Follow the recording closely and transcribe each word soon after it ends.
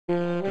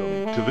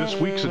to this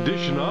week's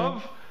edition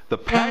of The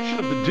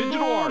Passion of the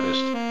Digital Artist.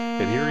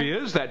 And here he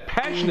is, that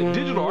passionate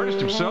digital artist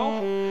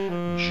himself,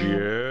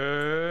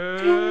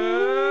 Jeff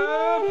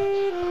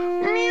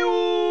Mueller.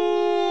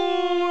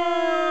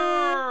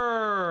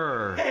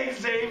 Hey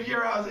Xavier,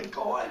 how's it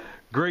going?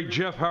 Great,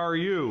 Jeff, how are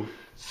you?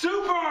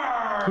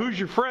 Super! Who's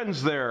your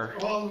friends there?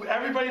 Well,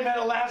 everybody met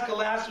Alaska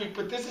last week,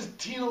 but this is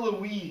Tina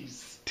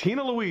Louise.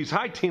 Tina Louise.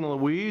 Hi, Tina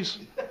Louise.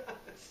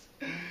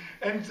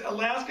 And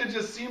Alaska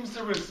just seems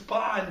to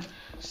respond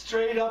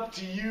straight up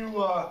to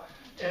you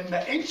in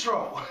the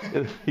intro.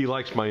 He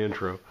likes my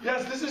intro.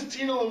 Yes, this is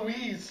Tina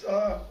Louise.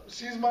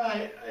 She's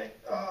my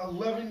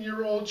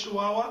 11-year-old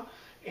Chihuahua,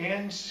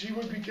 and she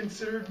would be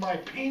considered my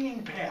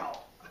painting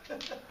pal.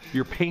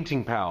 Your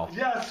painting pal.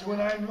 Yes,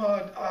 when I'm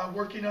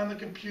working on the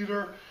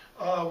computer,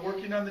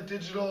 working on the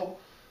digital,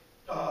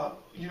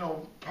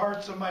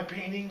 parts of my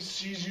paintings,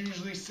 she's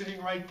usually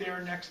sitting right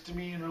there next to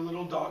me in her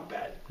little dog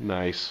bed.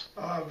 Nice.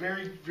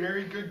 Very,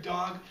 very good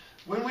dog.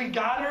 When we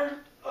got her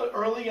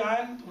early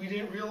on, we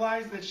didn't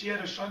realize that she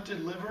had a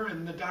shunted liver,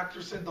 and the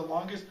doctor said the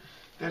longest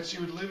that she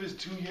would live is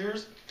 2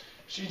 years.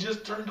 She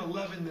just turned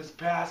 11 this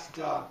past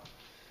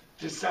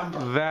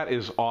December. That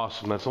is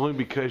awesome. That's only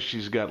because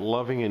she's got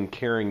loving and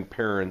caring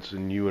parents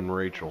in you and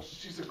Rachel.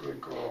 She's a good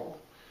girl.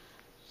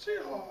 Say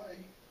hi.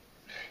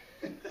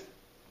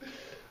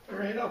 All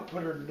right, I'll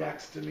put her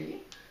next to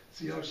me.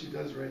 See how she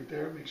does right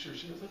there. Make sure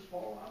she doesn't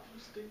fall off the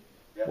stick.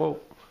 Yep. Whoa.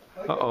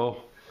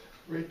 Uh-oh.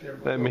 Right there.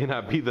 That may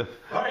not be the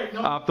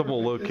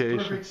optimal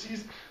location.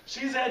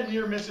 She's had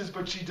near misses,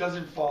 but she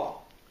doesn't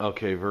fall.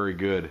 Okay, very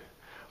good.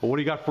 Well, what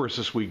do you got for us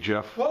this week,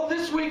 Jeff? Well,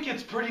 this week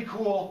it's pretty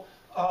cool.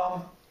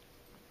 I've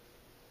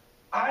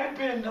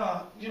been,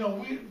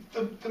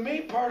 the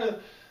main part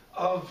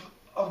of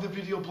the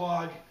video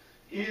blog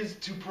is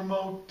to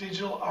promote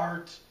digital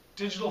art,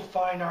 digital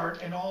fine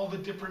art, and all the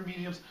different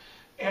mediums,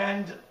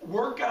 and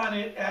work on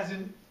it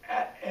and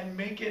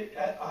make it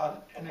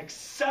an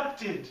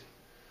accepted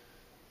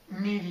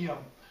medium.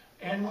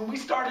 And when we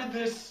started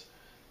this,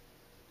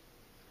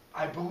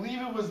 I believe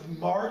it was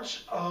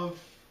March of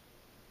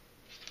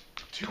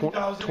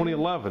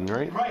 2011,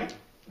 right? Right,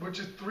 which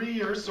is 3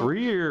 years. So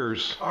 3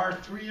 years. our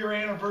 3-year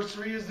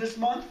anniversary is this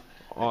month.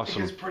 Awesome. I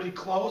think it's pretty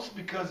close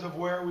because of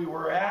where we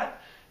were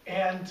at.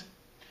 And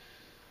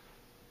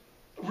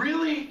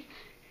really,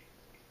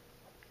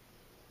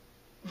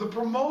 the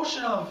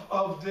promotion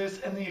of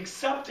this and the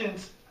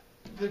acceptance,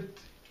 the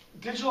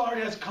digital art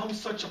has come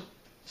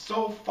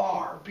so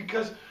far,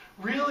 because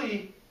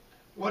really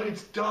what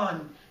it's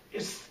done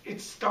is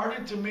it's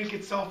started to make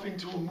itself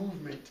into a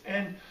movement.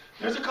 And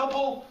there's a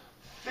couple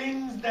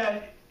things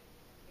that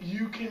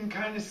you can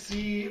kind of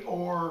see,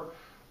 or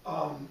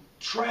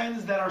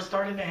trends that are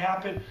starting to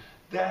happen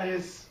that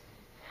is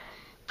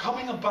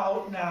coming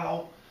about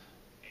now,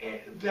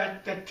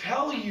 that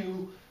tell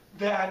you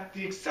that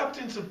the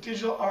acceptance of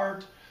digital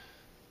art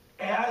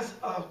as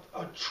a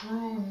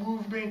true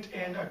movement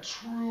and a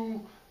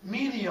true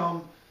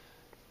medium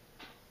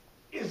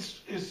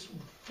is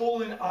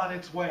full on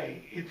its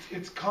way.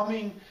 It's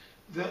coming,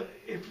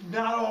 if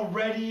not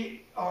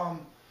already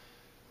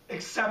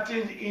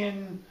accepted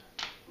in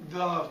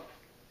the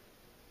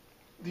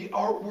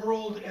art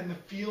world and the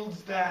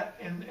fields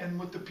and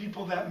with the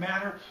people that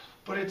matter,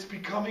 but its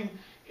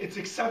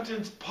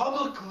acceptance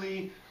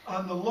publicly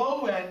on the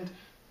low end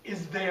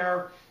is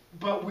there,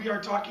 but we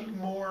are talking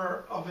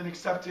more of an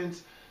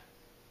acceptance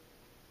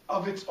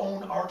of its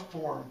own art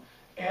form.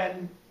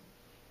 And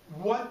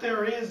what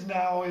there is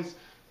now is,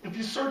 if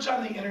you search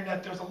on the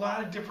internet, there's a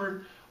lot of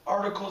different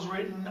articles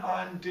written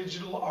on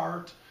digital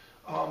art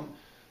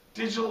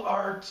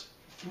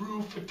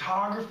through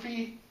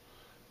photography,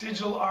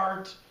 digital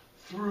art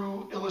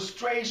through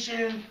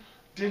illustration,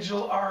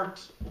 digital art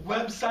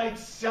websites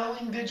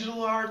selling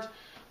digital art.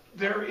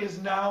 There is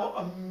now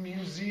a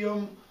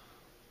museum.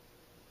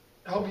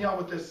 Help me out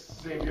with this,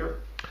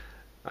 Xavier.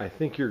 I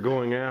think you're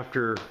going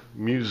after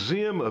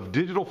Museum of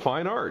Digital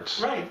Fine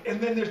Arts. Right, and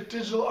then there's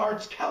Digital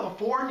Arts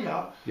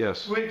California.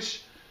 Yes.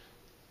 Which,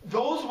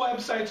 those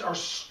websites are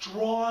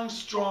strong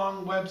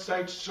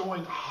websites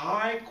showing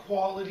high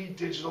quality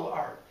digital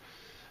art.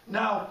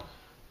 Now,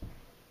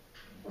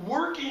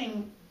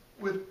 working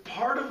with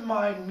part of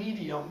my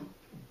medium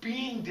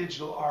being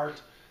digital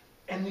art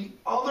and the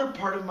other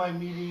part of my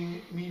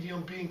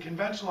medium being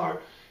conventional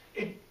art,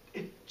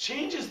 it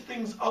changes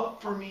things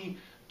up for me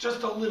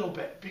just a little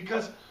bit,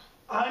 because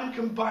I'm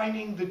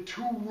combining the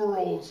two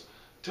worlds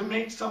to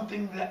make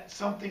something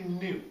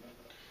new.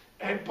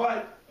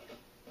 But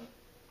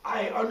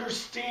I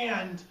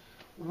understand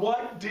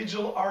what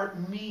digital art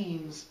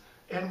means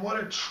and what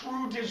a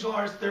true digital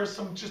artist. There's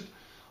some just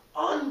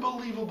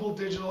unbelievable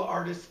digital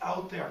artists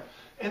out there.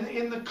 And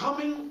in the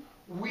coming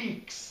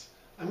weeks,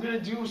 I'm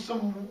going to do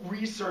some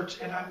research,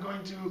 and I'm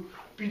going to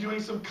be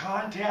doing some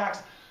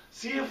contacts,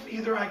 see if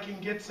either I can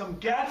get some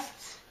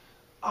guests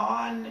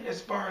on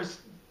as far as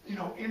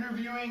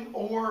interviewing,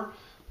 or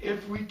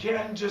if we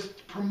can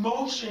just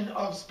promotion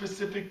of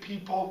specific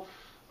people,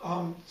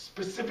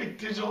 specific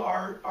digital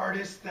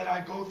artists that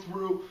I go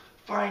through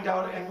find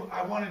out, and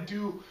I want to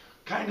do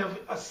kind of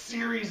a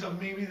series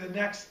of maybe the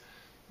next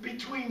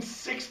between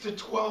 6 to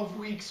 12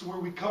 weeks where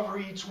we cover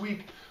each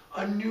week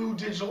a new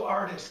digital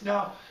artist.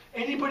 Now,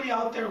 anybody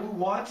out there who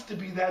wants to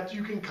be that,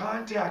 you can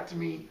contact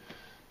me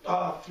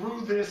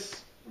through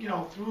this,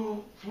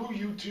 through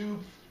YouTube.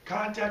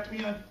 Contact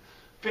me on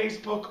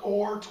Facebook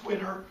or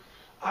Twitter.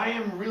 I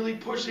am really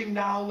pushing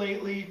now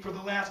lately for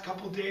the last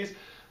couple of days.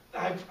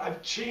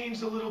 I've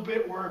changed a little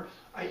bit where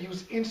I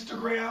use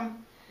Instagram,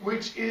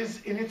 which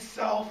is in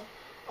itself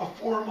a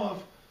form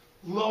of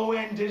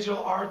low-end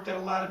digital art that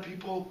a lot of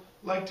people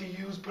like to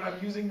use, but I'm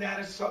using that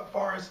as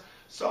far as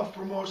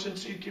self-promotion,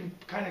 so you can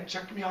kind of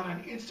check me out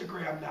on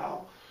Instagram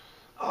now.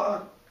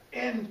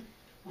 And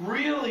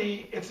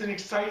really, it's an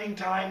exciting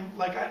time,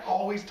 like I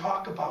always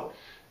talk about,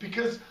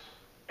 because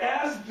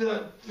as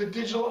the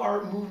digital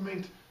art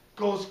movement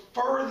goes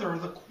further,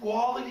 the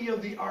quality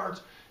of the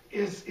art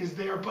is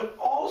there, but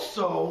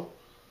also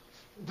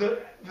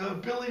the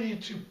ability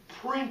to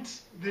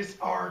print this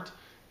art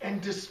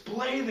and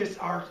display this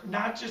art,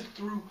 not just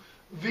through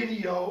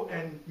video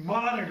and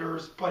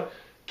monitors, but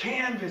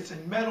canvas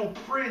and metal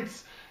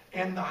prints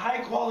and the high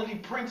quality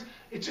prints.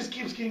 It just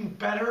keeps getting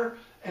better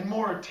and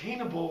more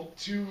attainable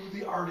to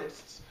the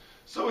artists.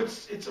 So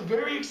it's a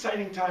very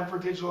exciting time for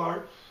digital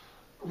art.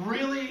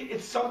 Really,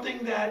 it's something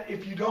that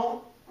if you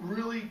don't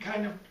really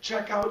kind of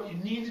check out, you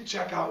need to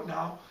check out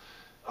now.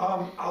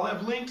 I'll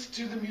have links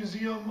to the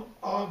Museum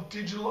of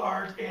Digital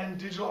Art and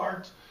Digital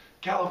Art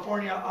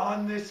California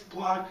on this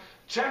blog.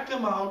 Check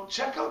them out.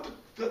 Check out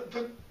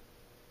the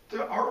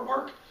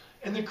artwork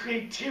and the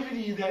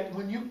creativity that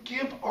when you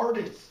give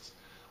artists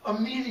a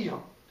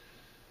medium,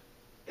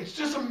 it's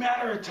just a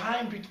matter of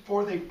time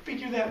before they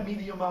figure that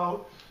medium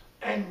out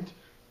and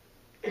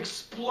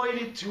exploit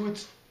it to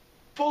its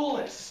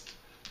fullest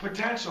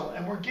potential.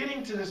 And we're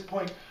getting to this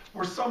point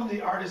where some of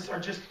the artists are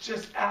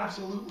just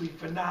absolutely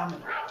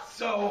phenomenal.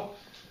 So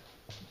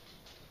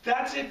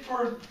that's it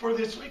for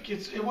this week.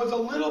 It was a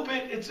little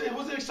bit, it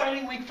was an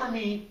exciting week for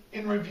me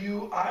in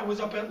review. I was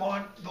up at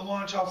the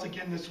Launch House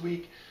again this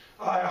week.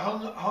 I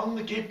hung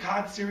the Cape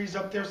Cod series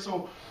up there,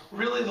 so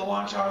really the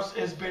Launch House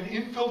has been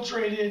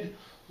infiltrated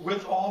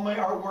with all my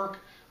artwork.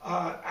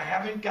 I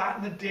haven't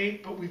gotten the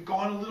date, but we've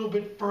gone a little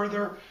bit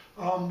further,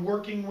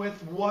 working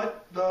with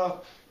what the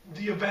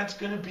event's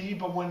going to be.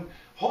 But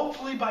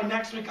hopefully by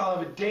next week I'll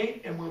have a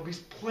date, and we'll be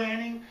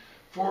planning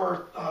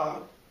for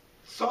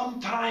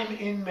sometime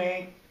in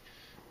May.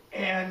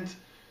 And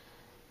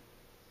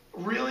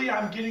really,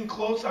 I'm getting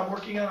close. I'm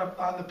working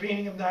on the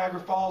painting of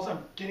Niagara Falls.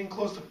 I'm getting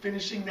close to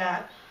finishing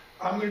that.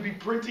 I'm going to be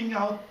printing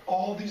out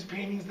all these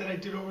paintings that I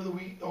did over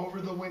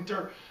the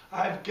winter.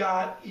 I've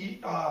got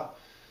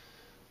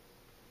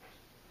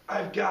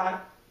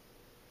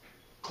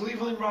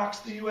Cleveland Rocks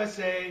the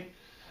USA.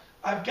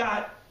 I've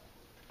got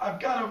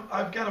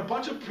a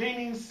bunch of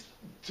paintings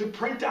to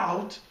print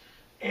out,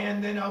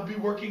 and then I'll be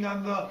working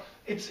on the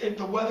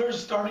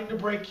weather's starting to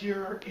break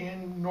here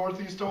in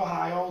Northeast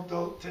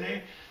Ohio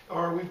today,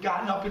 or we've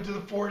gotten up into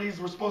the 40s.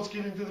 We're supposed to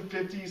get into the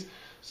 50s.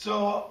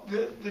 So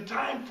the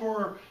time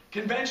for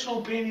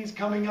conventional paintings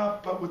coming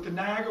up, but with the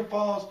Niagara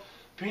Falls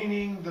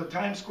painting, the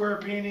Times Square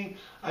painting,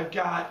 I've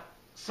got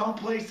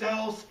Someplace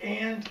Else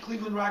and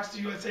Cleveland Rocks the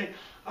USA.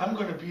 I'm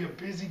going to be a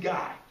busy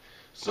guy.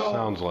 So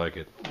sounds like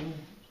it.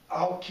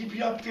 I'll keep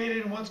you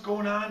updated on what's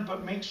going on,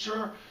 but make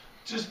sure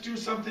just do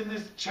something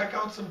check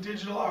out some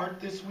digital art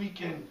this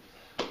weekend.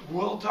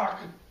 We'll talk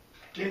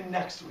again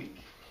next week.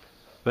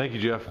 Thank you,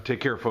 Jeff. Take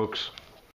care, folks.